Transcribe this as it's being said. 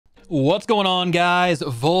What's going on, guys?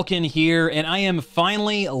 Vulkan here, and I am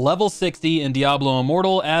finally level 60 in Diablo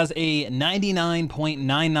Immortal as a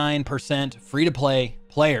 99.99% free-to-play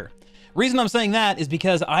player. Reason I'm saying that is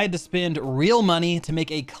because I had to spend real money to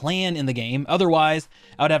make a clan in the game. Otherwise,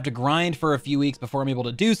 I would have to grind for a few weeks before I'm able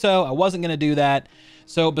to do so. I wasn't going to do that.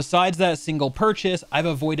 So besides that single purchase, I've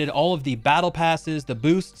avoided all of the battle passes, the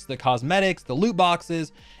boosts, the cosmetics, the loot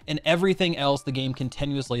boxes, and everything else the game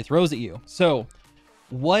continuously throws at you. So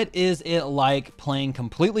what is it like playing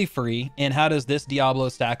completely free, and how does this Diablo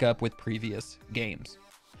stack up with previous games?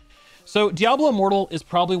 So Diablo Immortal is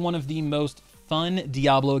probably one of the most fun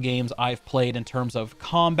Diablo games I've played in terms of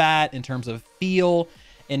combat, in terms of feel,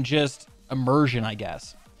 and just immersion, I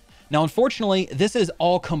guess. Now, unfortunately, this is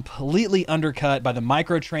all completely undercut by the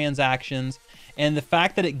microtransactions and the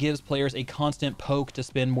fact that it gives players a constant poke to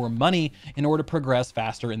spend more money in order to progress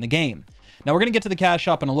faster in the game. Now, we're going to get to the cash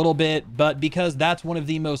shop in a little bit, but because that's one of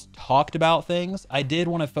the most talked about things, I did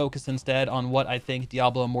want to focus instead on what I think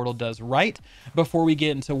Diablo Immortal does right before we get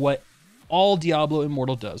into what all Diablo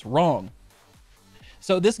Immortal does wrong.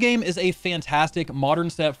 So this game is a fantastic modern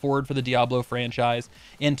step forward for the Diablo franchise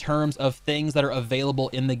in terms of things that are available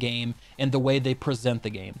in the game and the way they present the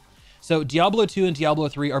game. So Diablo 2 and Diablo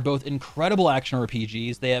 3 are both incredible action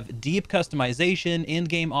RPGs. They have deep customization,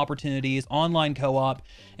 in-game opportunities, online co-op,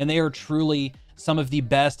 and they are truly some of the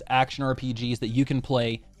best action RPGs that you can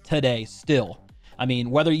play today still. I mean,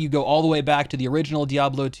 whether you go all the way back to the original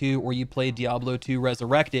Diablo 2 or you play Diablo 2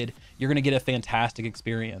 Resurrected, you're going to get a fantastic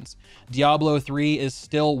experience. Diablo 3 is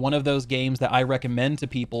still one of those games that I recommend to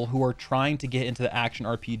people who are trying to get into the action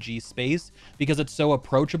RPG space because it's so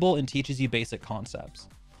approachable and teaches you basic concepts.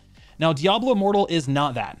 Now, Diablo Immortal is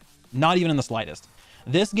not that, not even in the slightest.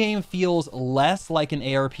 This game feels less like an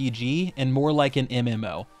ARPG and more like an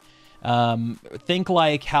MMO. Think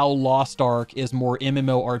like how Lost Ark is more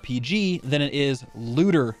MMORPG than it is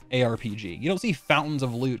looter ARPG. You don't see fountains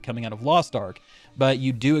of loot coming out of Lost Ark, but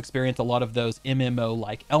you do experience a lot of those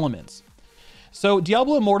MMO-like elements. So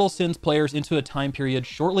Diablo Immortal sends players into a time period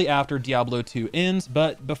shortly after Diablo 2 ends,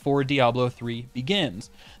 but before Diablo 3 begins.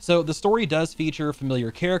 So the story does feature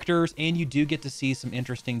familiar characters, and you do get to see some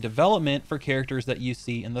interesting development for characters that you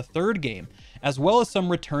see in the third game, as well as some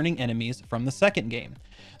returning enemies from the second game.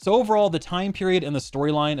 So overall, the time period and the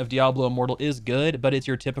storyline of Diablo Immortal is good, but it's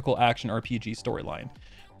your typical action RPG storyline.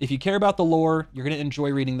 If you care about the lore, you're going to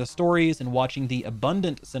enjoy reading the stories and watching the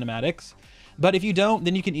abundant cinematics. But if you don't,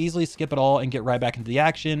 then you can easily skip it all and get right back into the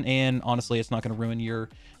action, and honestly, it's not going to ruin your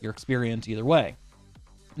experience either way.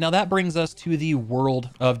 Now that brings us to the world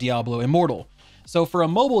of Diablo Immortal. So for a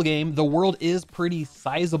mobile game, the world is pretty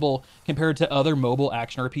sizable compared to other mobile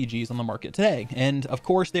action RPGs on the market today. And of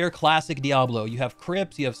course, they're classic Diablo. You have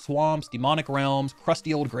crypts, you have swamps, demonic realms,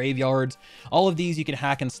 crusty old graveyards. All of these you can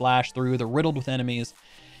hack and slash through. They're riddled with enemies.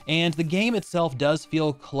 And the game itself does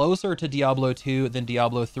feel closer to Diablo 2 than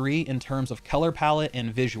Diablo 3 in terms of color palette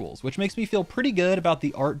and visuals, which makes me feel pretty good about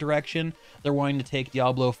the art direction they're wanting to take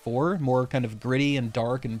Diablo 4, more kind of gritty and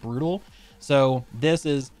dark and brutal. So this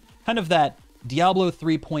is kind of that Diablo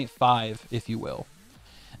 3.5, if you will.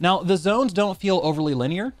 Now, the zones don't feel overly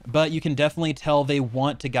linear, but you can definitely tell they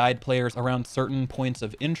want to guide players around certain points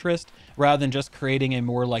of interest rather than just creating a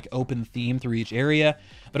more like open theme through each area.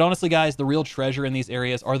 But honestly, guys, the real treasure in these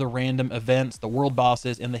areas are the random events, the world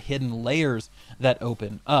bosses, and the hidden layers that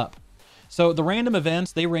open up. So the random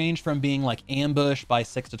events, they range from being like ambushed by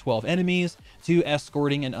 6 to 12 enemies to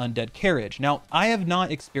escorting an undead carriage. Now, I have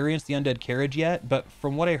not experienced the undead carriage yet, but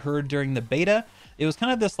from what I heard during the beta, it was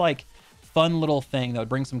kind of this like fun little thing that would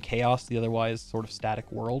bring some chaos to the otherwise sort of static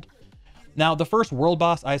world. Now, the first world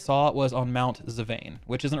boss I saw was on Mount Zavane,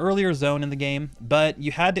 which is an earlier zone in the game, but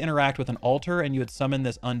you had to interact with an altar and you would summon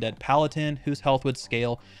this undead paladin whose health would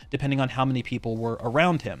scale depending on how many people were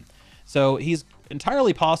around him. So he's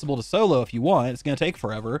entirely possible to solo if you want. It's going to take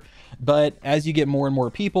forever, but as you get more and more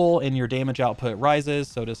people and your damage output rises,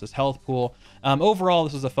 so does his health pool. Overall,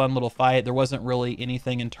 this was a fun little fight. There wasn't really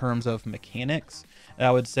anything in terms of mechanics that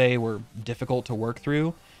I would say were difficult to work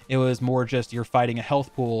through. It was more just you're fighting a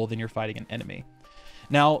health pool than you're fighting an enemy.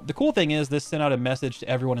 Now, the cool thing is this sent out a message to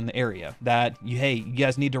everyone in the area that, hey, you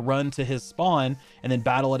guys need to run to his spawn and then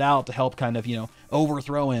battle it out to help kind of,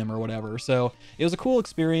 overthrow him or whatever. So it was a cool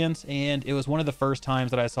experience, and it was one of the first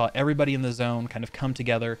times that I saw everybody in the zone kind of come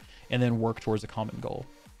together and then work towards a common goal.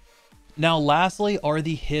 Now, lastly are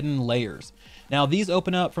the hidden layers. Now, these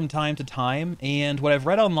open up from time to time, and what I've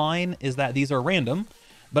read online is that these are random,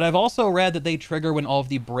 but I've also read that they trigger when all of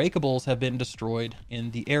the breakables have been destroyed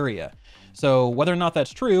in the area. So whether or not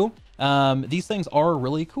that's true, These things are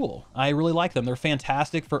really cool. I really like them. They're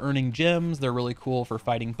fantastic for earning gems. They're really cool for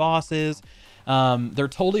fighting bosses. They're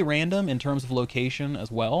totally random in terms of location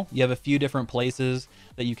as well. You have a few different places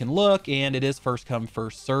that you can look, and it is first come,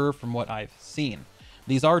 first serve from what I've seen.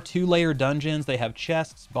 These are 2-layer dungeons. They have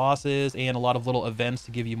chests, bosses, and a lot of little events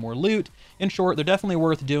to give you more loot. In short, they're definitely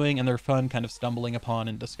worth doing, and they're fun kind of stumbling upon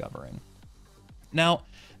and discovering. Now,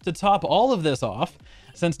 to top all of this off,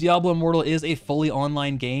 since Diablo Immortal is a fully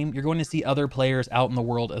online game, you're going to see other players out in the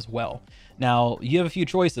world as well. Now, you have a few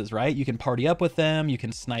choices, right? You can party up with them, you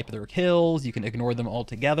can snipe their kills, you can ignore them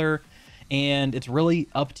altogether, and it's really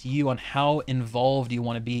up to you on how involved you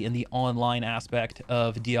want to be in the online aspect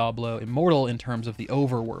of Diablo Immortal in terms of the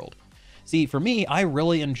overworld. See, for me, I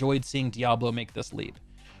really enjoyed seeing Diablo make this leap.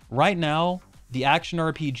 Right now, the action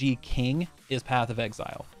RPG king is Path of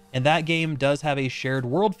Exile. And that game does have a shared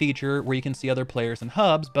world feature where you can see other players in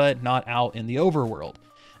hubs, but not out in the overworld.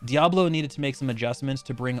 Diablo needed to make some adjustments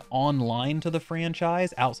to bring online to the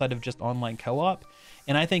franchise outside of just online co-op,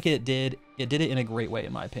 and I think it did it in a great way,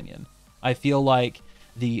 in my opinion. I feel like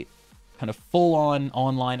the kind of full-on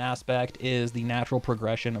online aspect is the natural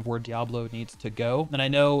progression of where Diablo needs to go. And I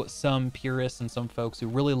know some purists and some folks who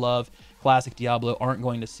really love classic Diablo aren't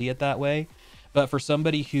going to see it that way, but for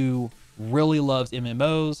somebody who really loves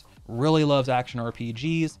MMOs, really loves action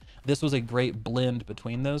RPGs, this was a great blend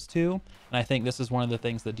between those two, and I think this is one of the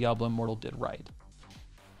things that Diablo Immortal did right.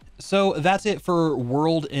 So that's it for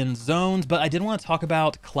world and zones, but I did want to talk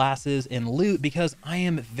about classes and loot because I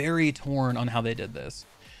am very torn on how they did this.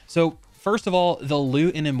 So first of all, the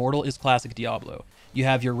loot in Immortal is classic Diablo. You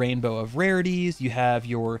have your rainbow of rarities, you have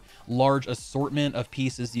your large assortment of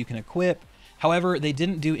pieces you can equip. However, they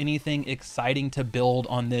didn't do anything exciting to build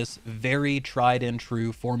on this very tried and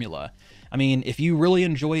true formula. I mean, if you really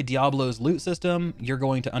enjoy Diablo's loot system, you're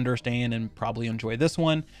going to understand and probably enjoy this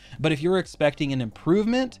one. But if you're expecting an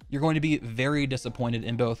improvement, you're going to be very disappointed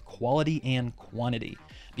in both quality and quantity,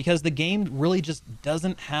 because the game really just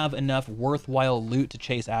doesn't have enough worthwhile loot to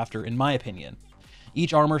chase after, in my opinion.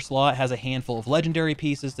 Each armor slot has a handful of legendary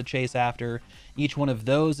pieces to chase after. Each one of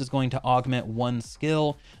those is going to augment one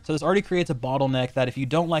skill. So this already creates a bottleneck that if you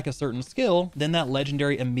don't like a certain skill, then that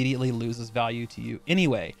legendary immediately loses value to you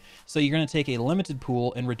anyway. So you're going to take a limited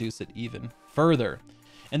pool and reduce it even further.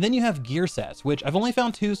 And then you have gear sets, which I've only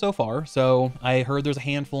found 2 so far. So I heard there's a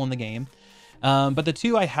handful in the game. But the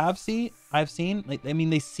 2 I've seen, like, I mean,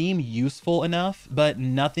 they seem useful enough, but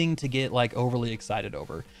nothing to get like overly excited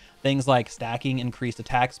over. Things like stacking increased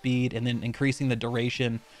attack speed and then increasing the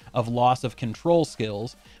duration of loss of control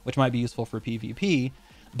skills, which might be useful for PvP.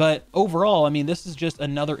 But overall, I mean, this is just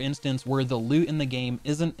another instance where the loot in the game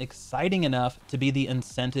isn't exciting enough to be the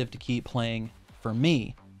incentive to keep playing for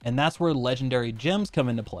me. And that's where legendary gems come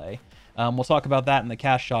into play. We'll talk about that in the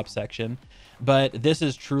cash shop section. But this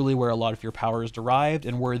is truly where a lot of your power is derived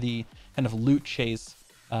and where the kind of loot chase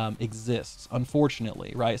exists,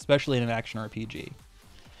 unfortunately, right? Especially in an action RPG.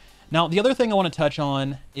 Now, the other thing I want to touch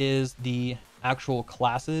on is the actual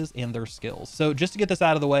classes and their skills. So just to get this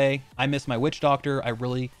out of the way, I miss my Witch Doctor. I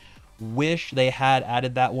really wish they had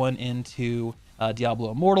added that one into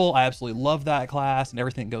Diablo Immortal. I absolutely love that class and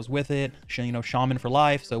everything that goes with it. You know, Shaman for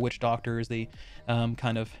life. So Witch Doctor is the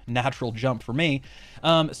kind of natural jump for me.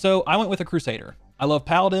 So I went with a Crusader. I love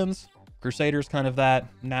Paladins. Crusader's kind of that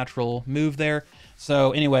natural move there.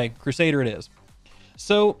 So anyway, Crusader it is.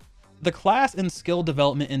 So the class and skill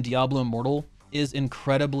development in Diablo Immortal is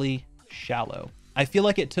incredibly shallow. I feel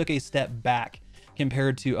like it took a step back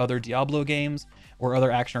compared to other Diablo games or other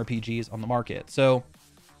action RPGs on the market. So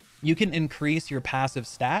you can increase your passive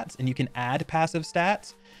stats and you can add passive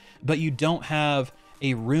stats, but you don't have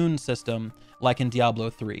a rune system like in Diablo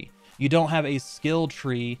 3. You don't have a skill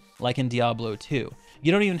tree like in Diablo 2.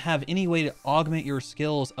 You don't even have any way to augment your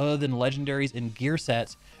skills other than legendaries and gear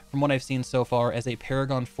sets from what I've seen so far as a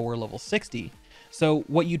Paragon 4 level 60. So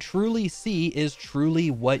what you truly see is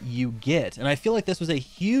truly what you get. And I feel like this was a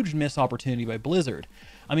huge missed opportunity by Blizzard.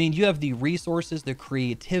 I mean, you have the resources, the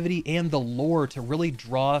creativity, and the lore to really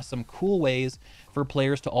draw some cool ways for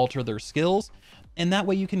players to alter their skills. And that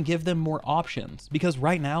way you can give them more options, because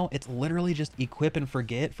right now it's literally just equip and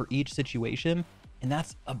forget for each situation. And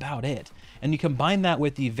that's about it. And you combine that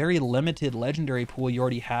with the very limited legendary pool you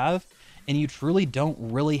already have, and you truly don't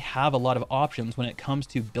really have a lot of options when it comes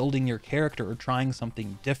to building your character or trying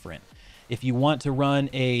something different. If you want to run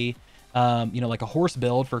a, like a horse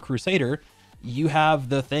build for Crusader, you have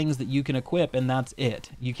the things that you can equip and that's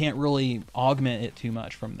it. You can't really augment it too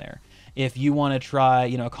much from there. If you want to try,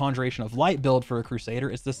 a Conjuration of Light build for a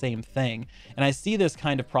Crusader, it's the same thing. And I see this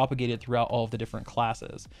kind of propagated throughout all of the different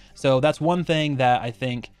classes. So that's one thing that I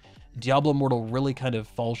think Diablo Immortal really kind of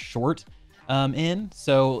falls short in.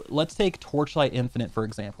 So let's take Torchlight Infinite, for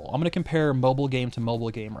example. I'm going to compare mobile game to mobile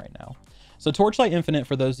game right now. So Torchlight Infinite,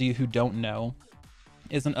 for those of you who don't know,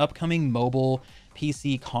 is an upcoming mobile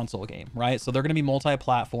PC console game, right? So they're going to be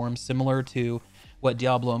multi-platform, similar to what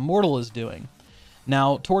Diablo Immortal is doing.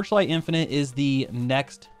 Now, Torchlight Infinite is the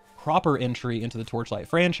next proper entry into the Torchlight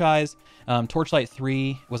franchise. Torchlight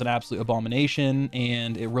 3 was an absolute abomination,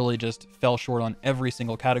 and it really just fell short on every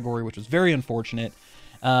single category, which was very unfortunate.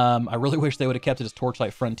 I really wish they would have kept it as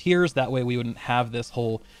Torchlight Frontiers. That way we wouldn't have this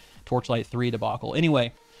whole Torchlight 3 debacle.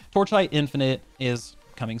 Anyway, Torchlight Infinite is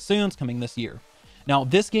coming soon. It's coming this year. Now,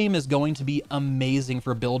 this game is going to be amazing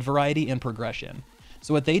for build variety and progression.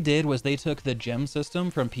 So what they did was they took the gem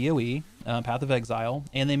system from PoE, Path of Exile,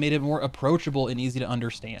 and they made it more approachable and easy to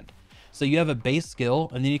understand. So you have a base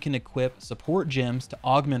skill, and then you can equip support gems to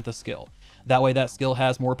augment the skill. That way that skill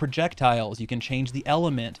has more projectiles. You can change the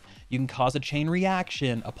element. You can cause a chain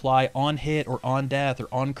reaction, apply on hit or on death or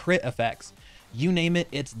on crit effects. You name it,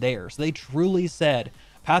 it's there. So they truly said,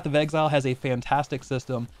 Path of Exile has a fantastic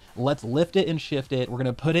system. Let's lift it and shift it. We're going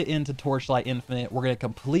to put it into Torchlight Infinite. We're going to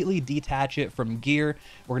completely detach it from gear.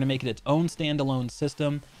 We're going to make it its own standalone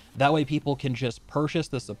system. That way people can just purchase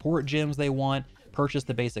the support gems they want, purchase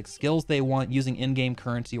the basic skills they want using in-game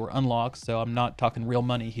currency or unlocks. So I'm not talking real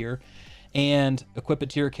money here. And equip it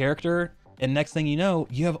to your character. And next thing you know,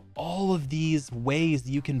 you have all of these ways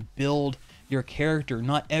that you can build your character.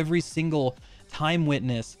 Not every single Time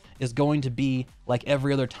Witness is going to be like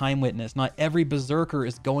every other Time Witness. Not every Berserker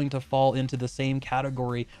is going to fall into the same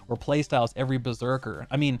category or playstyle as every Berserker.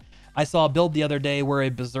 I mean, I saw a build the other day where a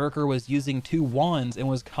Berserker was using 2 wands and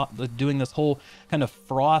was doing this whole kind of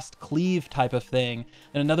frost cleave type of thing.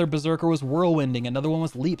 And another Berserker was whirlwinding. Another one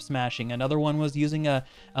was leap smashing. Another one was using a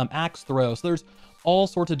axe throw. So there's all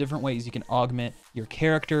sorts of different ways you can augment your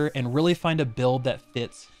character and really find a build that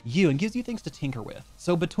fits you and gives you things to tinker with.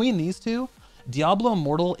 So between these two, Diablo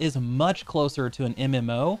Immortal is much closer to an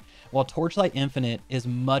MMO, while Torchlight Infinite is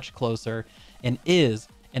much closer and is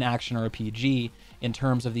an action RPG in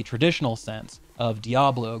terms of the traditional sense of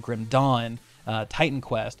Diablo, Grim Dawn, Titan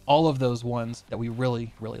Quest, all of those ones that we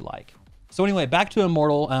really, really like. So anyway, back to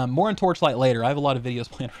Immortal, more on Torchlight later. I have a lot of videos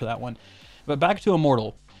planned for that one, but back to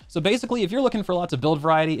Immortal. So basically, if you're looking for lots of build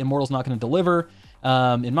variety, Immortal's not going to deliver.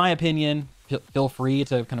 In my opinion, feel free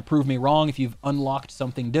to kind of prove me wrong if you've unlocked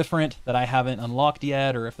something different that I haven't unlocked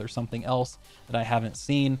yet, or if there's something else that I haven't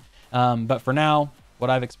seen. But for now, what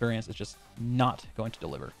I've experienced is just not going to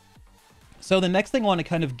deliver. So the next thing I want to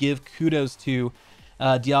kind of give kudos to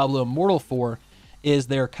Diablo Immortal for is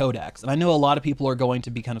their Codex. And I know a lot of people are going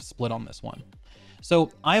to be kind of split on this one.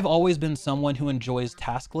 So I've always been someone who enjoys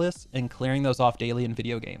task lists and clearing those off daily in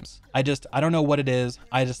video games. I don't know what it is.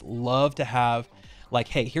 I just love to have like,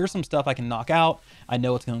 hey, here's some stuff I can knock out. I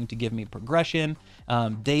know it's going to give me progression.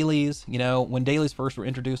 Dailies, you know, when dailies first were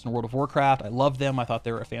introduced in World of Warcraft, I loved them. I thought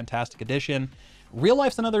they were a fantastic addition. Real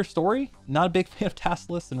life's another story. Not a big fan of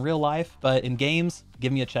task lists in real life, but in games,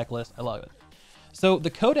 give me a checklist. I love it. So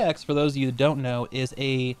the Codex, for those of you that don't know, is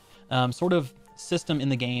a sort of system in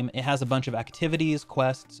the game. It has a bunch of activities,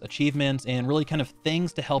 quests, achievements, and really kind of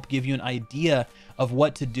things to help give you an idea of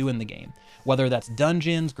what to do in the game, whether that's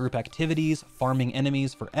dungeons, group activities, farming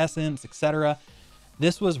enemies for essence, etc.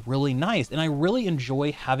 This was really nice, and I really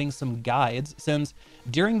enjoy having some guides since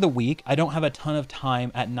during the week I don't have a ton of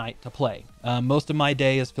time at night to play. Most of my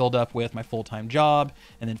day is filled up with my full-time job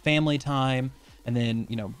and then family time and then,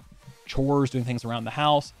 you know, chores, doing things around the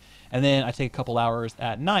house. And then I take a couple hours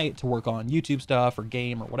at night to work on YouTube stuff or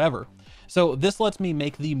game or whatever. So this lets me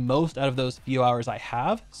make the most out of those few hours I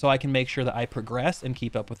have so I can make sure that I progress and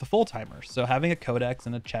keep up with the full-timers. So having a codex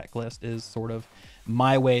and a checklist is sort of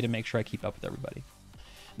my way to make sure I keep up with everybody.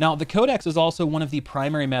 Now, the Codex is also one of the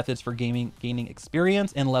primary methods for gaining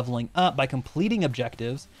experience and leveling up by completing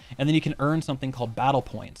objectives, and then you can earn something called battle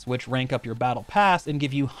points, which rank up your battle pass and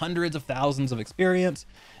give you hundreds of thousands of experience.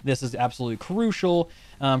 This is absolutely crucial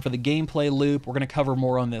for the gameplay loop. We're going to cover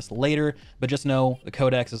more on this later, but just know the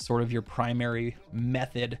Codex is sort of your primary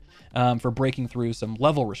method for breaking through some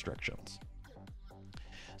level restrictions.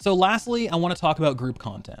 So lastly, I want to talk about group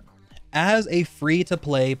content. As a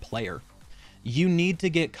free-to-play player, you need to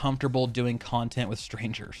get comfortable doing content with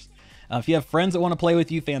strangers. If you have friends that want to play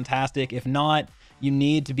with you, fantastic. If not, you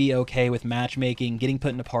need to be okay with matchmaking, getting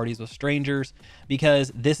put into parties with strangers,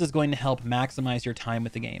 because this is going to help maximize your time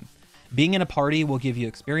with the game. Being in a party will give you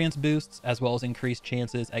experience boosts as well as increased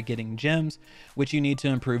chances at getting gems, which you need to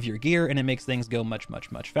improve your gear, and it makes things go much,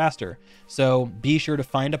 much, much faster. So be sure to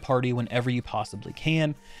find a party whenever you possibly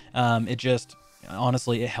can.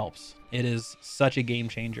 Honestly, it helps. It is such a game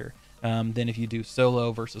changer than if you do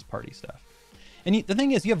solo versus party stuff. And the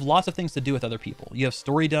thing is, you have lots of things to do with other people. You have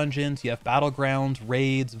story dungeons, you have battlegrounds,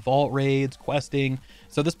 raids, vault raids, questing.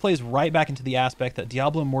 So this plays right back into the aspect that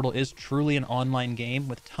Diablo Immortal is truly an online game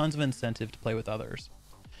with tons of incentive to play with others.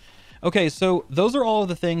 Okay, so those are all of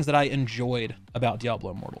the things that I enjoyed about Diablo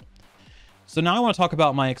Immortal. So now I want to talk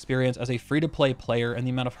about my experience as a free-to-play player and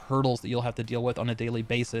the amount of hurdles that you'll have to deal with on a daily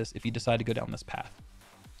basis if you decide to go down this path.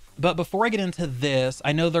 But before I get into this,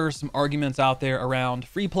 I know there are some arguments out there around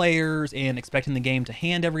free players and expecting the game to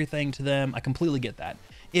hand everything to them. I completely get that.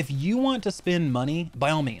 If you want to spend money,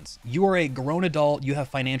 by all means, you are a grown adult, you have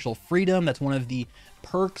financial freedom. That's one of the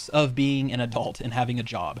perks of being an adult and having a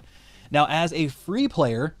job. Now, as a free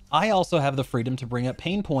player, I also have the freedom to bring up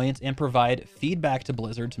pain points and provide feedback to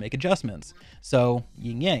Blizzard to make adjustments. So,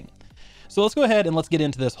 yin yang. So let's go ahead and let's get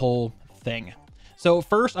into this whole thing. So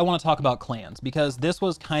first, I want to talk about clans, because this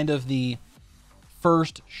was kind of the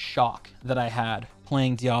first shock that I had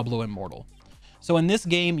playing Diablo Immortal. So in this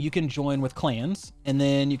game, you can join with clans, and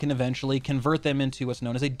then you can eventually convert them into what's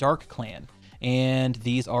known as a dark clan. And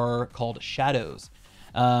these are called shadows.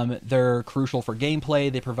 They're crucial for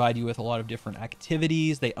gameplay. They provide you with a lot of different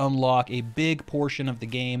activities. They unlock a big portion of the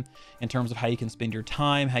game in terms of how you can spend your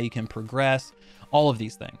time, how you can progress, all of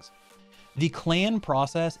these things. The clan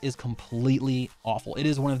process is completely awful. It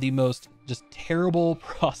is one of the most just terrible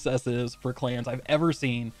processes for clans I've ever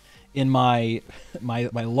seen in my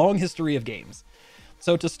long history of games.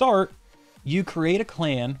 So to start, you create a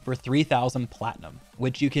clan for 3,000 platinum,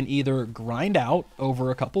 which you can either grind out over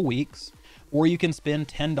a couple weeks, or you can spend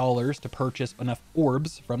 $10 to purchase enough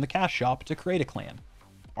orbs from the cash shop to create a clan.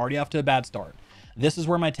 Already off to a bad start. This is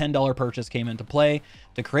where my $10 purchase came into play,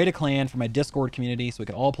 to create a clan for my Discord community so we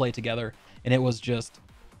could all play together. And it was just,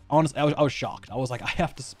 honestly, I was shocked. I was like, I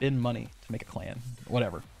have to spend money to make a clan,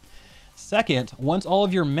 whatever. Second, once all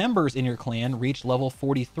of your members in your clan reach level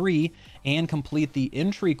 43 and complete the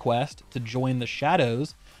entry quest to join the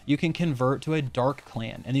Shadows, you can convert to a dark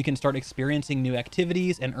clan, and you can start experiencing new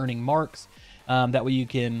activities and earning marks. That way you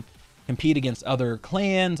can compete against other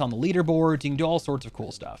clans on the leaderboards. You can do all sorts of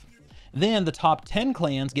cool stuff. Then the top 10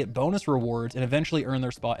 clans get bonus rewards and eventually earn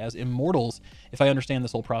their spot as immortals. If I understand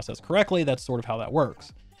this whole process correctly, that's sort of how that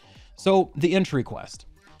works. So the entry quest.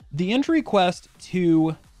 The entry quest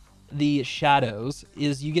to the Shadows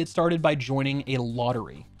is you get started by joining a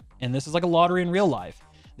lottery. And this is like a lottery in real life.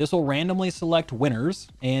 This will randomly select winners,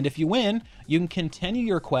 and if you win, you can continue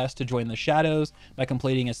your quest to join the Shadows by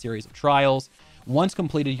completing a series of trials. Once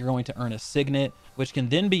completed, you're going to earn a signet, which can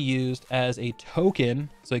then be used as a token,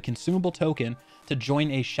 so a consumable token, to join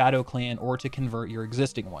a shadow clan or to convert your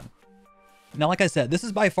existing one. Now, like I said, this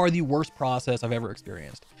is by far the worst process I've ever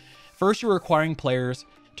experienced. First, you're requiring players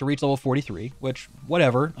to reach level 43, which,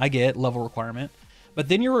 whatever, I get, level requirement. But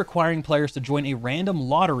then you're requiring players to join a random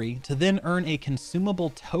lottery to then earn a consumable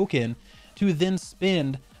token to then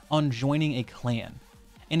spend on joining a clan.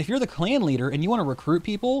 And if you're the clan leader and you want to recruit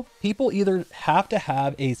people, people either have to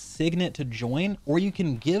have a signet to join, or you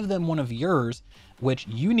can give them one of yours, which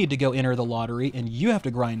you need to go enter the lottery and you have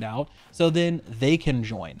to grind out, so then they can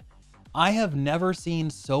join. I have never seen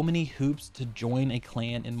so many hoops to join a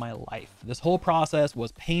clan in my life. This whole process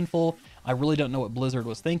was painful. I really don't know what Blizzard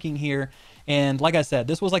was thinking here. And like I said,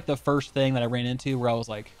 this was like the first thing that I ran into where I was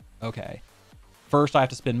like, okay, first I have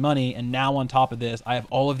to spend money, and now on top of this, I have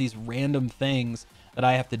all of these random things that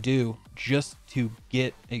I have to do just to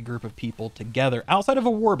get a group of people together outside of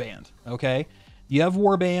a warband, okay? You have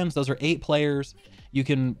warbands, those are 8 players. You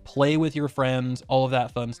can play with your friends, all of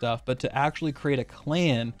that fun stuff, but to actually create a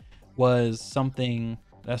clan was something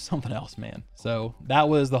else, man. So that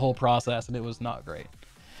was the whole process, and it was not great.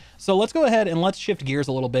 So let's go ahead and let's shift gears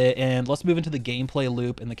a little bit, and let's move into the gameplay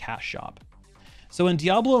loop in the cash shop. So in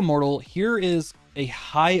Diablo Immortal, here is a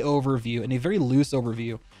high overview and a very loose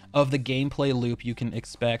overview of the gameplay loop you can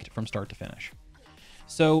expect from start to finish.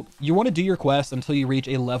 So you want to do your quest until you reach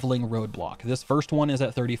a leveling roadblock. This first one is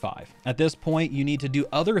at 35. At this point, you need to do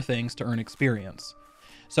other things to earn experience.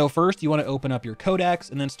 So first, you want to open up your Codex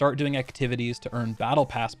and then start doing activities to earn Battle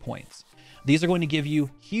Pass points. These are going to give you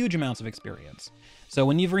huge amounts of experience. So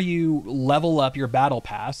whenever you level up your Battle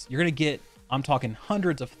Pass, you're going to get, I'm talking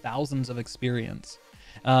hundreds of thousands of experience,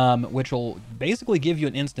 which will basically give you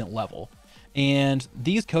an instant level. And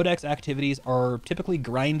these Codex activities are typically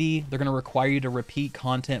grindy. They're going to require you to repeat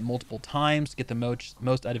content multiple times to get the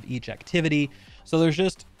most out of each activity. So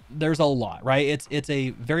there's a lot, right? It's a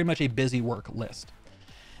very much a busy work list.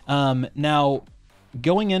 Now,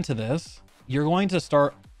 going into this, you're going to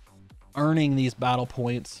start earning these battle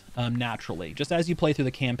points naturally. Just as you play through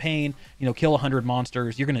the campaign, you know, kill 100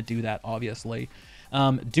 monsters, you're going to do that, obviously.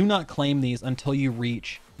 Do not claim these until you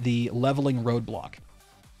reach the leveling roadblock.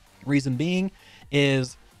 Reason being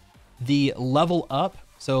is the level up,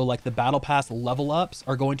 so like the battle pass level ups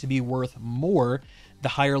are going to be worth more the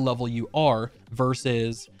higher level you are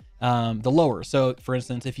versus the lower. So for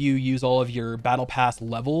instance, if you use all of your battle pass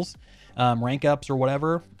levels, rank ups or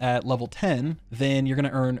whatever at level 10, then you're going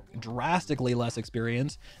to earn drastically less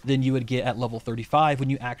experience than you would get at level 35 when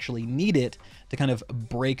you actually need it to kind of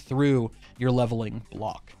break through your leveling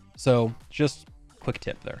block. So just quick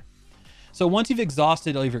tip there. So once you've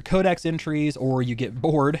exhausted all of your Codex entries or you get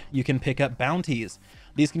bored, you can pick up bounties.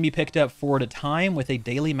 These can be picked up 4 at a time with a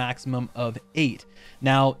daily maximum of 8.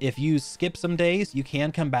 Now, if you skip some days, you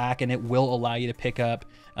can come back and it will allow you to pick up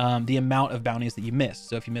the amount of bounties that you missed.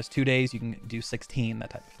 So if you miss 2 days, you can do 16,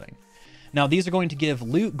 that type of thing. Now, these are going to give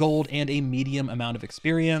loot, gold, and a medium amount of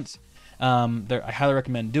experience. I highly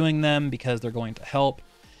recommend doing them because they're going to help.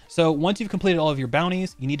 So once you've completed all of your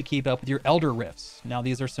bounties, you need to keep up with your Elder Rifts. Now,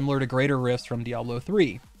 these are similar to Greater Rifts from Diablo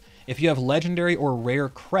 3. If you have legendary or rare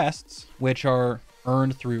crests, which are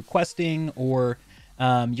earned through questing, or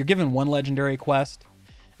you're given one legendary quest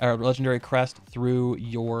or legendary crest through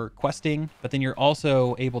your questing, but then you're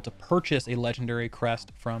also able to purchase a legendary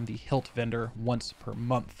crest from the hilt vendor once per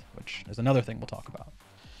month, which is another thing we'll talk about.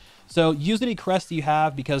 So use any crests you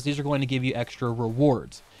have because these are going to give you extra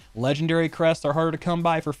rewards. Legendary crests are harder to come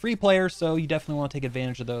by for free players, so you definitely want to take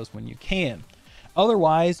advantage of those when you can.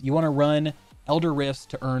 Otherwise, you want to run Elder Rifts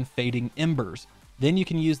to earn Fading Embers. Then you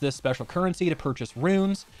can use this special currency to purchase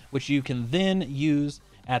runes, which you can then use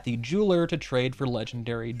at the jeweler to trade for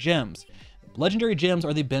legendary gems. Legendary gems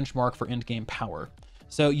are the benchmark for endgame power.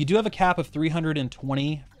 So you do have a cap of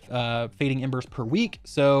 320 Fading Embers per week,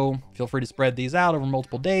 so feel free to spread these out over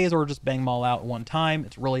multiple days or just bang them all out at one time.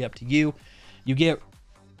 It's really up to you. You get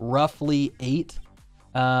roughly 8,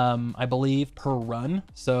 I believe, per run,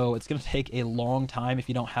 so it's going to take a long time if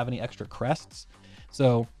you don't have any extra crests.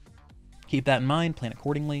 So keep that in mind, plan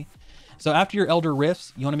accordingly. So after your Elder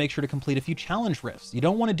Rifts, you want to make sure to complete a few challenge rifts. You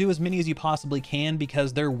don't want to do as many as you possibly can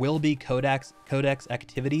because there will be Codex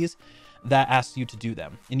activities that asks you to do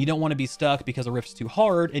them. And you don't want to be stuck because a rift's too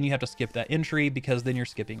hard and you have to skip that entry because then you're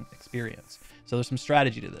skipping experience. So there's some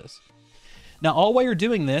strategy to this. Now, all while you're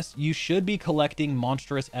doing this, you should be collecting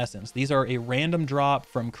Monstrous Essence. These are a random drop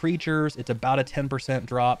from creatures. It's about a 10%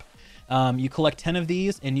 drop. You collect 10 of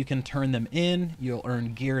these and you can turn them in. You'll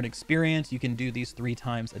earn gear and experience. You can do these 3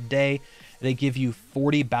 times a day. They give you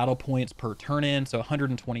 40 battle points per turn in, so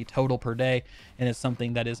 120 total per day. And it's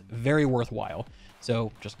something that is very worthwhile.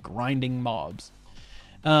 So just grinding mobs.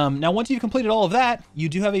 Now, once you've completed all of that, you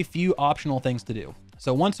do have a few optional things to do.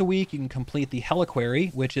 So once a week, you can complete the Heliquary,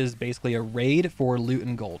 which is basically a raid for loot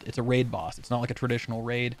and gold. It's a raid boss. It's not like a traditional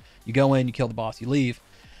raid. You go in, you kill the boss, you leave.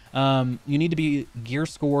 You need to be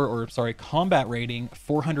combat rating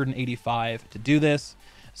 485 to do this.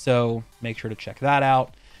 So make sure to check that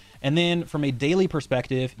out. And then from a daily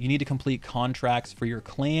perspective, you need to complete contracts for your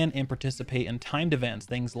clan and participate in timed events,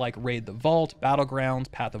 things like Raid the Vault,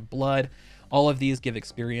 Battlegrounds, Path of Blood. All of these give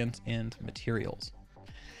experience and materials.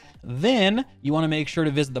 Then you want to make sure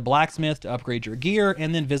to visit the blacksmith to upgrade your gear,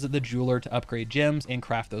 and then visit the jeweler to upgrade gems and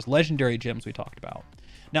craft those legendary gems we talked about.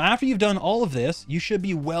 Now, after you've done all of this, you should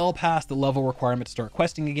be well past the level requirement to start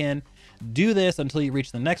questing again. Do this until you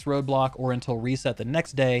reach the next roadblock or until reset the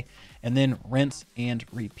next day, and then rinse and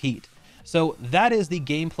repeat. So that is the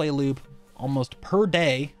gameplay loop almost per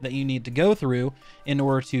day that you need to go through in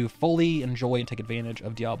order to fully enjoy and take advantage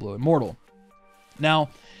of Diablo Immortal.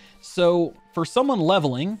 Now, so for someone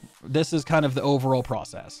leveling, this is kind of the overall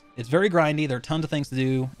process. It's very grindy. There are tons of things to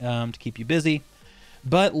do to keep you busy.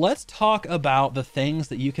 But let's talk about the things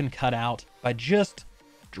that you can cut out by just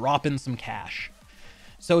dropping some cash.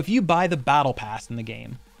 So if you buy the battle pass in the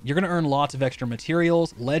game, you're going to earn lots of extra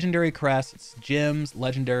materials, legendary crests, gems,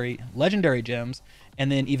 legendary gems,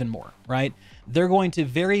 and then even more, right? They're going to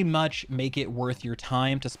very much make it worth your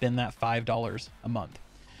time to spend that $5 a month.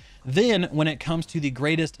 Then when it comes to the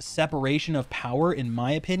greatest separation of power, in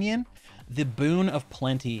my opinion, the Boon of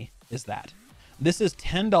Plenty is that. This is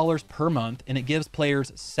 $10 per month, and it gives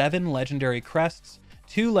players 7 legendary crests,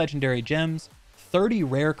 2 legendary gems, 30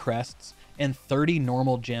 rare crests, and 30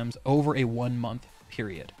 normal gems over a 1-month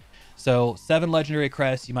period. So 7 legendary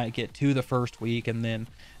crests, you might get 2 the first week, and then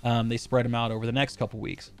they spread them out over the next couple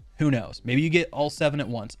weeks. Who knows? Maybe you get all 7 at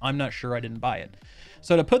once. I'm not sure. I didn't buy it.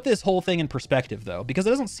 So to put this whole thing in perspective, though, because it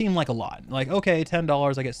doesn't seem like a lot, like, okay,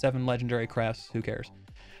 $10, I get 7 legendary crests, who cares?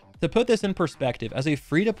 To put this in perspective, as a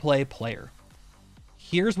free-to-play player,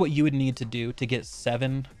 here's what you would need to do to get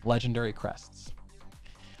 7 legendary crests.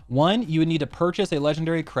 1, you would need to purchase a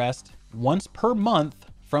legendary crest once per month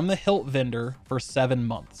from the hilt vendor for 7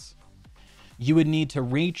 months. You would need to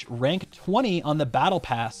reach rank 20 on the battle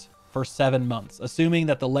pass for 7 months, assuming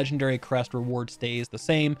that the legendary crest reward stays the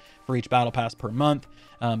same for each battle pass per month.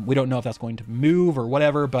 We don't know if that's going to move or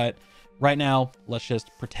whatever, but right now, let's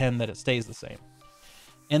just pretend that it stays the same.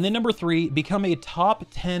 And then number 3, become a top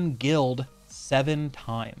 10 guild 7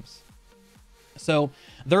 times. So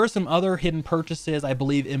there are some other hidden purchases. I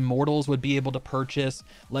believe Immortals would be able to purchase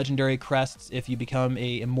legendary crests if you become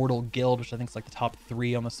a Immortal guild, which I think is like the top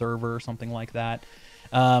 3 on the server or something like that.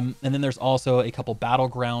 And then there's also a couple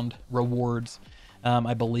battleground rewards,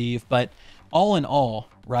 I believe. But all in all,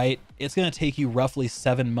 right, it's going to take you roughly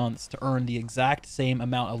 7 months to earn the exact same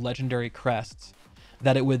amount of legendary crests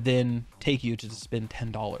that it would then take you to spend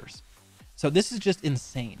 $10. So this is just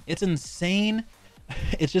insane. It's insane.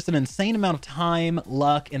 It's just an insane amount of time,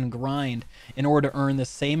 luck, and grind in order to earn the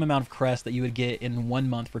same amount of crest that you would get in 1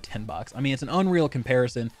 month for $10. I mean, it's an unreal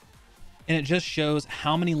comparison, and it just shows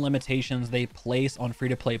how many limitations they place on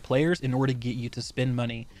free-to-play players in order to get you to spend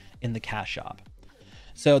money in the cash shop.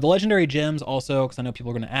 So the legendary gems also, because I know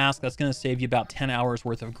people are going to ask, that's going to save you about 10 hours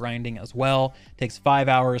worth of grinding as well. It takes 5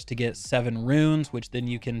 hours to get 7 runes, which then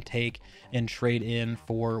you can take and trade in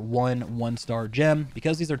for one 1-star gem.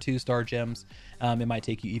 Because these are 2-star gems, it might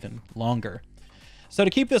take you even longer. So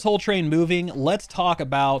to keep this whole train moving, let's talk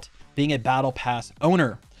about being a battle pass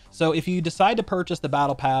owner. So if you decide to purchase the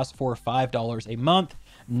battle pass for $5 a month,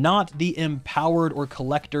 not the empowered or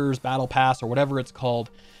collector's battle pass or whatever it's called,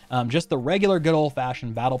 just the regular good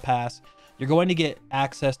old-fashioned battle pass, you're going to get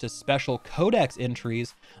access to special Codex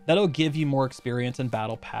entries that'll give you more experience and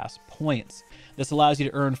battle pass points. This allows you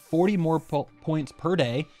to earn 40 more points per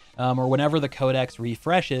day, or whenever the Codex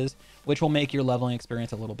refreshes, which will make your leveling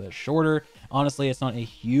experience a little bit shorter. Honestly, it's not a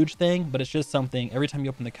huge thing, but it's just something. Every time you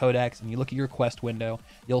open the Codex and you look at your quest window,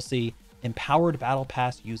 you'll see empowered battle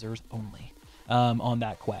pass users only on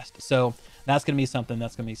that quest. So that's going to be something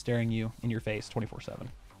that's going to be staring you in your face 24/7.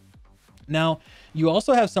 Now, you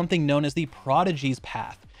also have something known as the Prodigy's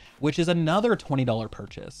Path, which is another $20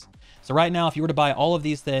 purchase. So right now, if you were to buy all of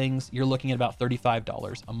these things, you're looking at about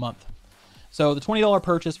 $35 a month. So the $20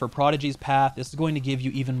 purchase for Prodigy's Path, this is going to give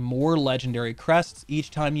you even more legendary crests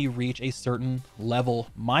each time you reach a certain level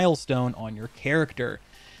milestone on your character.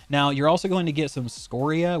 Now, you're also going to get some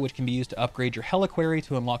Scoria, which can be used to upgrade your Reliquary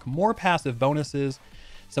to unlock more passive bonuses.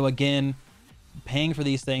 So again, paying for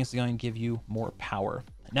these things is going to give you more power.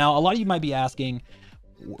 Now, a lot of you might be asking,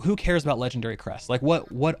 who cares about legendary crests? Like,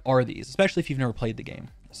 what are these? Especially if you've never played the game.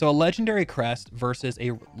 So a legendary crest versus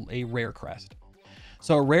a rare crest.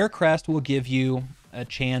 So a rare crest will give you a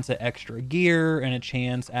chance at extra gear and a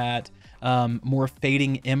chance at more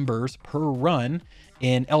fading embers per run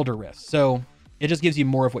in Elder Rifts. So it just gives you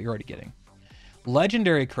more of what you're already getting.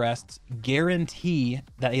 Legendary crests guarantee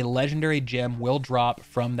that a legendary gem will drop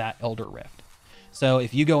from that Elder Rift. So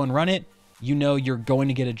if you go and run it, you know you're going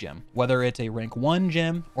to get a gem, whether it's a rank 1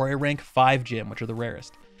 gem or a rank 5 gem, which are the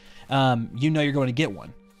rarest. You know you're going to get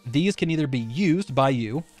one. These can either be used by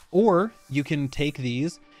you, or you can take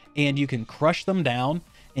these and you can crush them down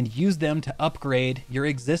and use them to upgrade your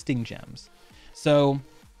existing gems. So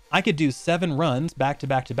I could do 7 runs back to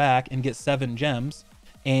back to back and get 7 gems.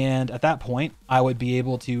 And at that point, I would be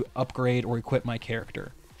able to upgrade or equip my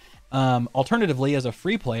character. Alternatively, as a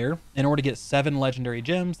free player, in order to get 7 legendary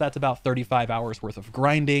gems, that's about 35 hours worth of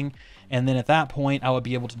grinding. And then at that point, I would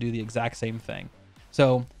be able to do the exact same thing.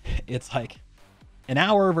 So it's like an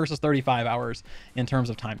hour versus 35 hours in terms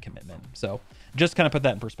of time commitment. So just kind of put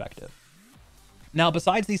that in perspective. Now,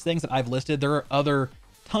 besides these things that I've listed, there are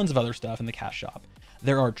tons of other stuff in the cash shop.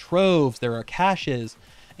 There are troves, there are caches,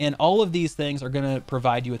 and all of these things are going to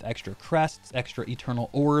provide you with extra crests, extra eternal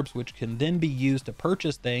orbs, which can then be used to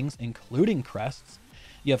purchase things, including crests.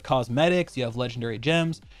 You have cosmetics, you have legendary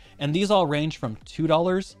gems, and these all range from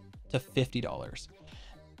 $2 to $50.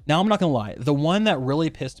 Now, I'm not going to lie. The one that really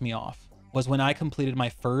pissed me off was when I completed my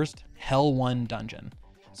first Hell 1 dungeon.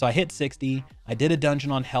 So I hit 60. I did a dungeon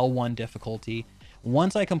on Hell 1 difficulty.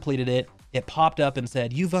 Once I completed it, it popped up and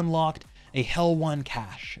said, "You've unlocked a Hell 1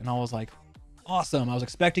 cache." And I was like, awesome. I was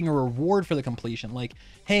expecting a reward for the completion. Like,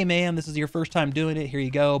 hey man, this is your first time doing it. Here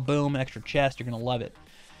you go. Boom, extra chest. You're going to love it.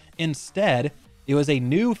 Instead, it was a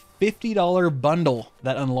new $50 bundle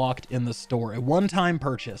that unlocked in the store, a one-time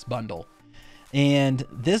purchase bundle. And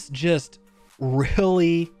this just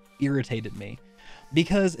really irritated me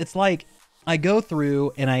because it's like I go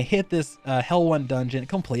through and I hit this Hell 1 dungeon.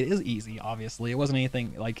 Complete. It was easy, obviously. It wasn't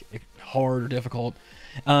anything like hard or difficult.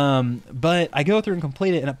 But I go through and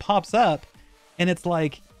complete it and it pops up and it's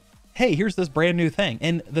like, hey, here's this brand new thing.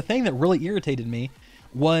 And the thing that really irritated me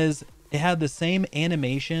was it had the same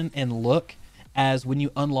animation and look as when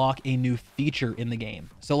you unlock a new feature in the game.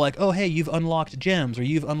 So like, oh, hey, you've unlocked gems or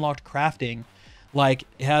you've unlocked crafting. Like,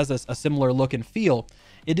 it has a similar look and feel.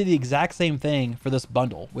 It did the exact same thing for this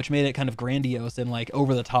bundle, which made it kind of grandiose and like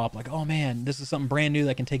over the top, like, oh man, this is something brand new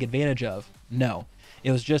that I can take advantage of. No,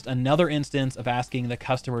 it was just another instance of asking the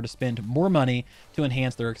customer to spend more money to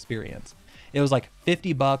enhance their experience. It was like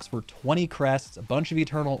 $50 for 20 crests, a bunch of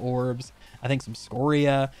eternal orbs, I think some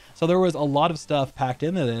scoria. So there was a lot of stuff packed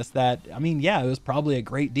into this that, I mean, yeah, it was probably a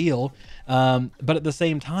great deal. But at the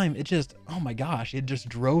same time, it just, oh my gosh, it just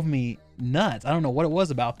drove me nuts. I don't know what it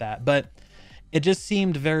was about that, but it just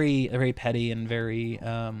seemed very, very petty and very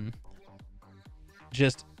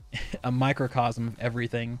just a microcosm of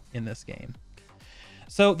everything in this game.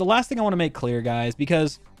 So the last thing I want to make clear, guys,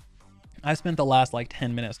 because I spent the last like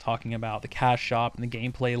 10 minutes talking about the cash shop and the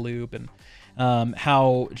gameplay loop and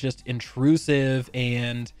how just intrusive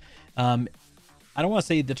and I don't want to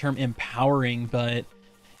say the term empowering, but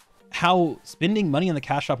how spending money in the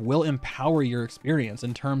cash shop will empower your experience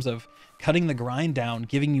in terms of cutting the grind down,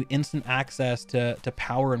 giving you instant access to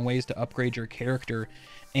power and ways to upgrade your character,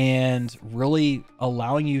 and really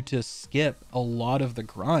allowing you to skip a lot of the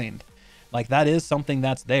grind. Like, that is something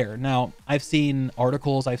that's there. Now, I've seen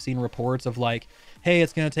articles, I've seen reports of like, hey,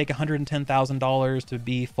 it's going to take $110,000 to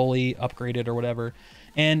be fully upgraded or whatever.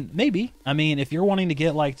 And maybe, I mean, if you're wanting to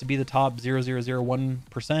get like to be the top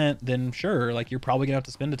 0.001%, then sure, like you're probably gonna have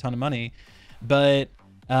to spend a ton of money. But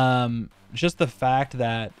just the fact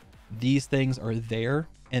that these things are there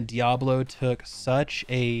and Diablo took such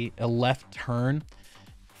a left turn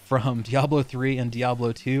from Diablo 3 and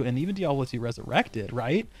Diablo 2 and even Diablo 2 Resurrected,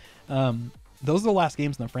 right? Those are the last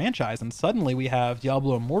games in the franchise, and suddenly we have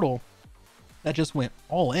Diablo Immortal that just went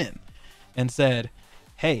all in and said,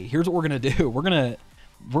 hey, here's what we're gonna do. We're gonna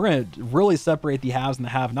really separate the haves and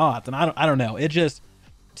the have-nots. And I don't know, it just,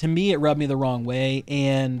 to me, it rubbed me the wrong way.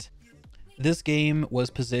 And this game was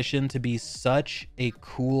positioned to be such a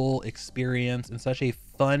cool experience and such a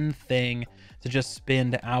fun thing to just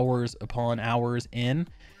spend hours upon hours in,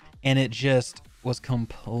 and it just was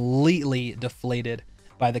completely deflated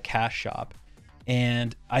by the cash shop.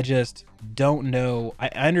 And I just don't know. I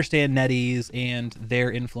understand NetEase and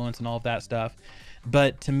their influence and all of that stuff,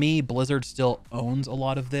 but to me, Blizzard still owns a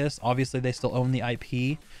lot of this. Obviously, they still own the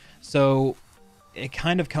IP. So it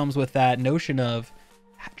kind of comes with that notion of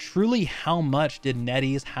truly how much did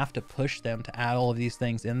NetEase have to push them to add all of these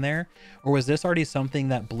things in there? Or was this already something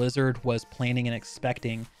that Blizzard was planning and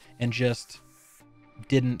expecting and just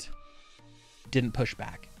didn't push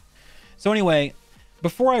back? So anyway,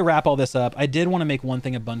 before I wrap all this up, I did want to make one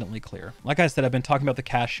thing abundantly clear. Like I said, I've been talking about the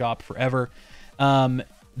cash shop forever.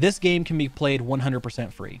 This game can be played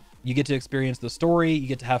 100% free. You get to experience the story, you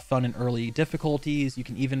get to have fun in early difficulties, you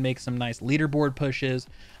can even make some nice leaderboard pushes,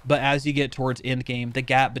 but as you get towards end game, the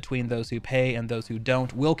gap between those who pay and those who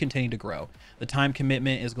don't will continue to grow. The time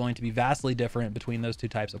commitment is going to be vastly different between those two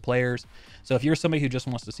types of players. So if you're somebody who just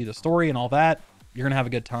wants to see the story and all that, you're gonna have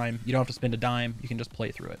a good time. You don't have to spend a dime, you can just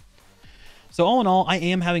play through it. So all in all, I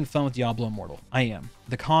am having fun with Diablo Immortal. I am.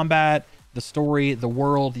 The combat, the story, the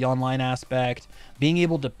world, the online aspect, being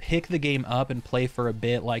able to pick the game up and play for a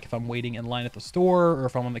bit, like if I'm waiting in line at the store or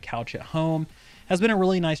if I'm on the couch at home, has been a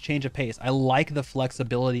really nice change of pace. I like the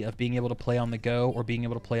flexibility of being able to play on the go or being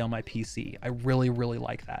able to play on my PC. I really, really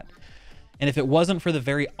like that. And if it wasn't for the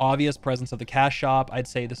very obvious presence of the cash shop, I'd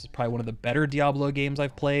say this is probably one of the better Diablo games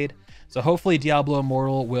I've played. So hopefully Diablo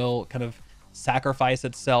Immortal will kind of sacrifice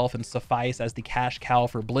itself and suffice as the cash cow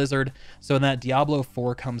for Blizzard. So when that Diablo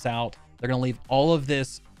 4 comes out, they're going to leave all of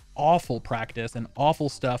this awful practice and awful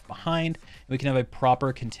stuff behind, and we can have a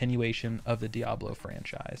proper continuation of the Diablo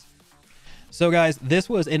franchise. So guys, this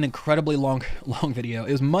was an incredibly long video.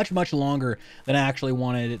 It was much, much longer than I actually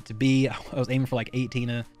wanted it to be. I was aiming for like 18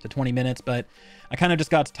 to 20 minutes, but I kind of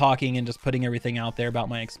just got to talking and just putting everything out there about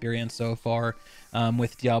my experience so far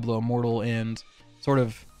with Diablo Immortal and sort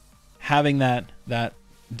of having that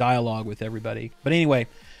dialogue with everybody. But anyway,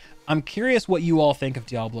 I'm curious what you all think of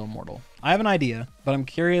Diablo Immortal. I have an idea, but I'm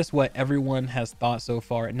curious what everyone has thought so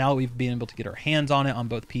far. And now that we've been able to get our hands on it on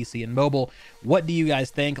both PC and mobile, what do you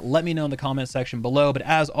guys think? Let me know in the comment section below. But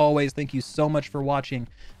as always, thank you so much for watching.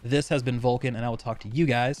 This has been Vulkan, and I will talk to you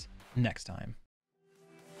guys next time.